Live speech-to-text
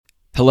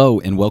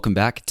Hello and welcome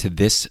back to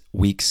this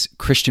week's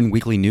Christian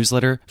Weekly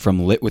Newsletter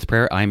from Lit with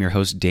Prayer. I am your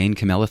host, Dane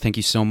Camella. Thank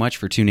you so much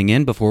for tuning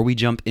in. Before we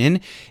jump in,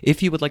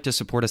 if you would like to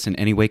support us in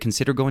any way,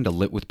 consider going to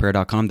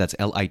litwithprayer.com. That's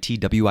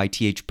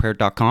litwith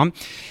prayer.com,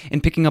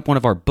 and picking up one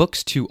of our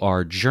books to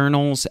our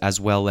journals,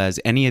 as well as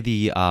any of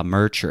the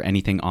merch or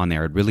anything on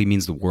there. It really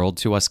means the world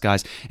to us,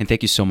 guys, and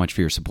thank you so much for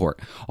your support.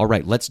 All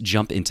right, let's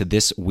jump into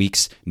this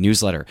week's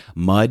newsletter.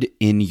 Mud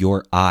in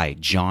your eye,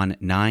 John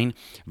 9,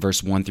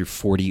 verse 1 through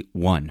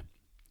 41.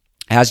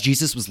 As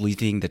Jesus was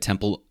leaving the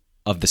temple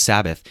of the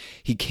Sabbath,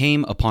 he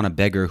came upon a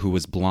beggar who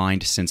was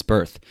blind since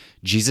birth.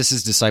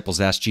 Jesus' disciples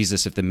asked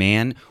Jesus if the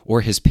man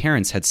or his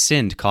parents had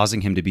sinned,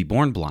 causing him to be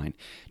born blind.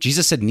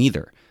 Jesus said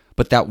neither,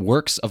 but that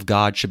works of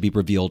God should be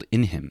revealed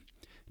in him.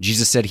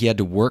 Jesus said he had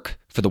to work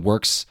for the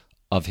works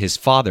of his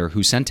Father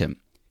who sent him.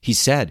 He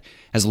said,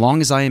 "As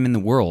long as I am in the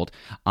world,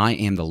 I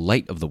am the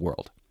light of the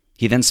world."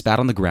 He then spat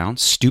on the ground,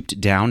 stooped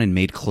down, and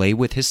made clay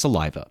with his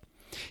saliva.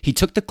 He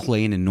took the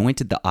clay and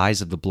anointed the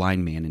eyes of the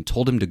blind man and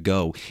told him to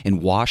go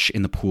and wash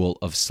in the pool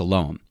of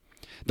Siloam.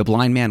 The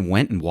blind man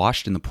went and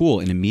washed in the pool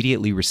and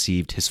immediately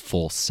received his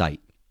full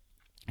sight.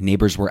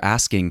 Neighbors were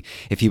asking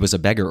if he was a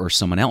beggar or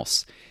someone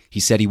else.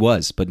 He said he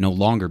was, but no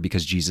longer,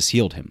 because Jesus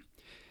healed him.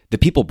 The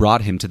people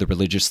brought him to the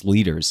religious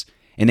leaders,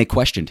 and they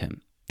questioned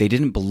him. They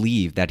didn't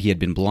believe that he had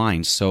been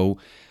blind, so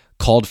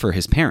called for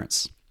his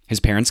parents. His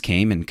parents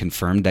came and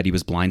confirmed that he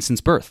was blind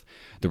since birth.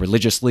 The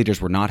religious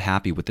leaders were not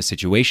happy with the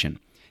situation.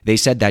 They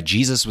said that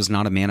Jesus was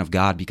not a man of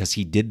God because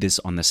he did this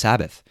on the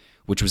Sabbath,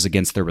 which was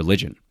against their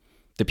religion.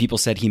 The people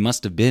said he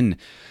must have been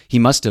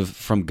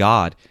from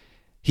God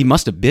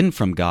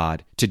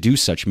to do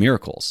such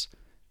miracles.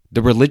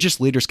 The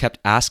religious leaders kept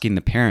asking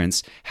the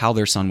parents how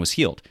their son was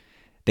healed.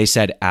 They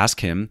said,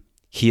 "Ask him,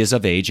 he is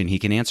of age and he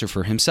can answer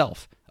for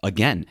himself."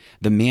 Again,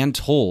 the man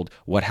told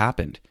what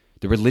happened.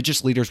 The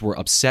religious leaders were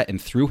upset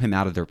and threw him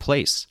out of their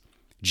place.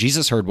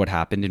 Jesus heard what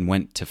happened and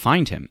went to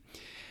find him.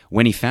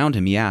 When he found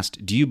him, he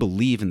asked, "Do you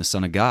believe in the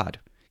Son of God?"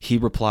 He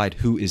replied,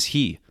 "Who is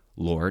he,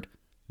 Lord,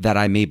 that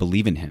I may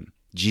believe in him?"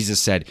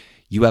 Jesus said,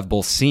 "You have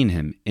both seen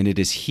him, and it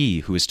is he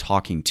who is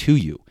talking to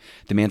you."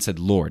 The man said,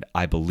 "Lord,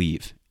 I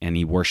believe," and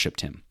he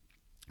worshipped him.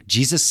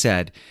 Jesus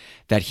said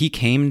that he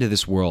came into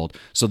this world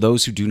so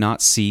those who do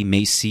not see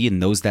may see,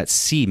 and those that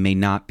see may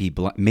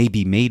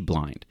be made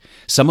blind.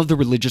 Some of the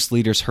religious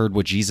leaders heard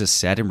what Jesus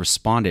said and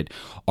responded,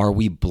 "Are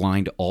we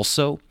blind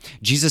also?"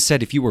 Jesus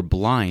said, "If you were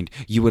blind,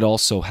 you would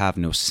also have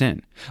no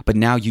sin. But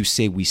now you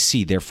say we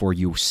see, therefore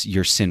your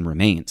sin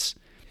remains."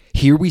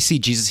 Here we see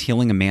Jesus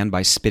healing a man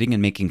by spitting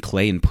and making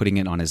clay and putting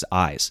it on his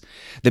eyes.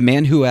 The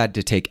man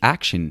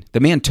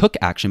took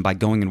action by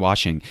going and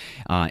washing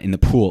in the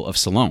pool of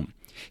Siloam.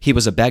 He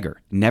was a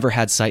beggar, never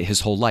had sight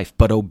his whole life,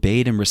 but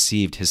obeyed and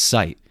received his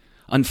sight.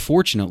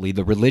 Unfortunately,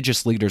 the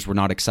religious leaders were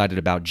not excited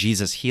about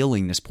Jesus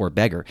healing this poor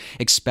beggar,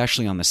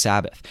 especially on the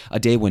Sabbath, a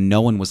day when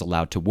no one was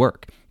allowed to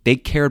work. They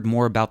cared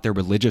more about their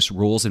religious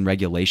rules and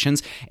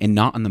regulations and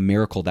not on the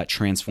miracle that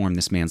transformed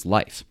this man's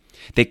life.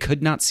 They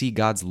could not see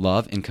God's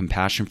love and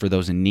compassion for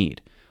those in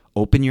need.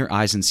 Open your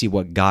eyes and see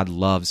what God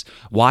loves,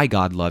 why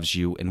God loves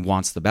you and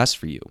wants the best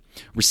for you.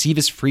 Receive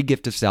his free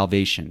gift of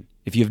salvation.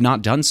 If you have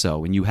not done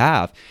so, and you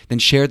have, then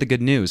share the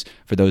good news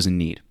for those in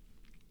need.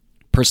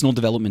 Personal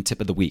development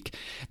tip of the week.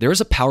 There is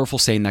a powerful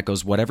saying that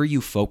goes, "Whatever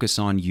you focus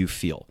on, you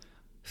feel."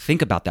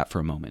 Think about that for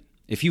a moment.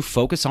 If you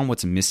focus on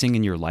what's missing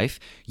in your life,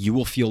 you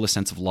will feel a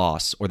sense of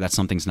loss or that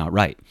something's not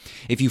right.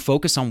 If you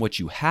focus on what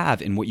you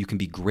have and what you can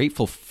be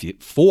grateful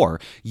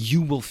for,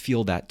 you will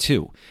feel that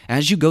too.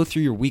 As you go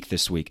through your week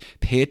this week,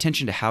 pay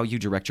attention to how you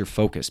direct your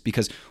focus,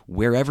 because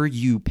wherever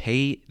you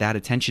pay that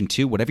attention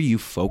to, whatever you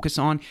focus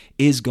on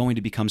is going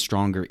to become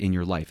stronger in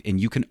your life.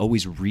 And you can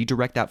always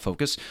redirect that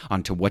focus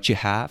onto what you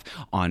have,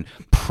 on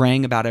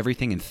praying about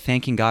everything and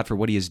thanking God for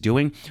what he is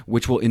doing,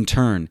 which will in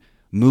turn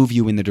move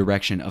you in the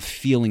direction of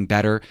feeling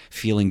better,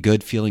 feeling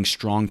good, feeling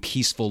strong,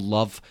 peaceful,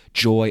 love,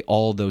 joy,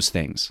 all those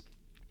things.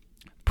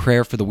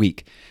 Prayer for the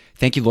week.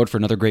 Thank you, Lord, for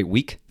another great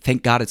week.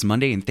 Thank God it's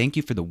Monday, and thank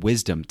you for the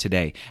wisdom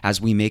today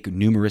as we make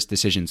numerous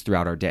decisions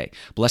throughout our day.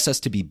 Bless us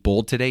to be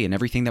bold today in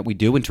everything that we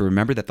do and to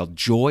remember that the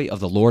joy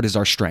of the Lord is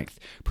our strength.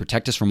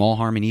 Protect us from all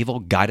harm and evil.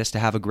 Guide us to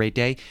have a great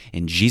day.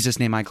 In Jesus'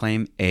 name I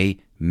claim,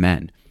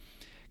 amen.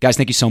 Guys,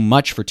 thank you so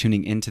much for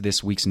tuning into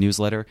this week's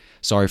newsletter.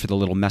 Sorry for the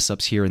little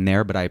mess-ups here and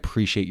there, but I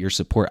appreciate your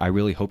support. I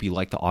really hope you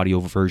like the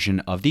audio version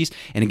of these.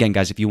 And again,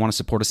 guys, if you want to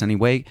support us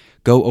anyway,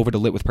 go over to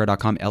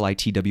litwithprayer.com,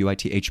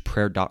 litwith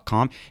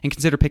prayer.com, and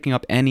consider picking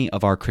up any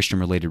of our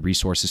Christian-related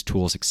resources,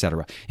 tools,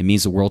 etc. It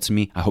means the world to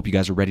me. I hope you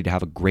guys are ready to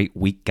have a great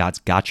week. God's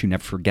got you.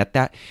 Never forget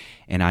that.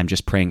 And I'm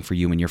just praying for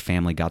you and your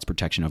family, God's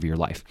protection over your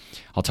life.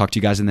 I'll talk to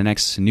you guys in the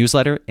next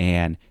newsletter,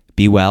 and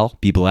be well,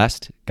 be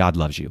blessed. God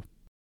loves you.